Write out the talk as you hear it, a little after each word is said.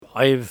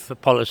I've a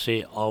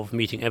policy of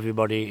meeting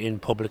everybody in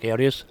public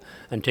areas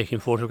and taking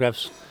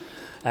photographs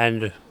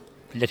and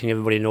letting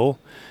everybody know.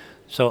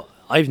 So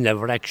I've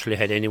never actually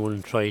had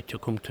anyone try to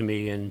come to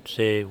me and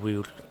say,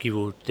 we'll give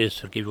you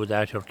this or give you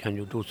that, or can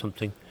you do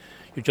something.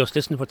 You just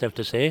listen to what they have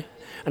to say.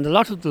 And a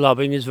lot of the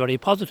lobbying is very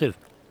positive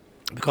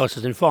because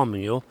it's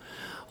informing you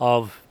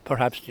of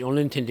perhaps the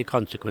unintended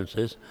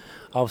consequences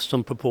of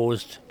some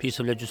proposed piece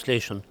of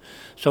legislation.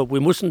 So we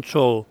mustn't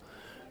throw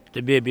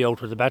the baby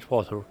out with the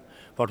bathwater.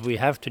 What we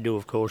have to do,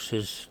 of course,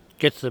 is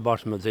get to the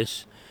bottom of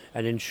this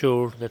and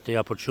ensure that the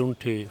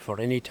opportunity for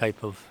any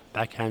type of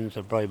backhands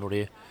or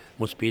bribery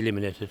must be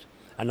eliminated.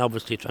 And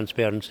obviously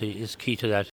transparency is key to that.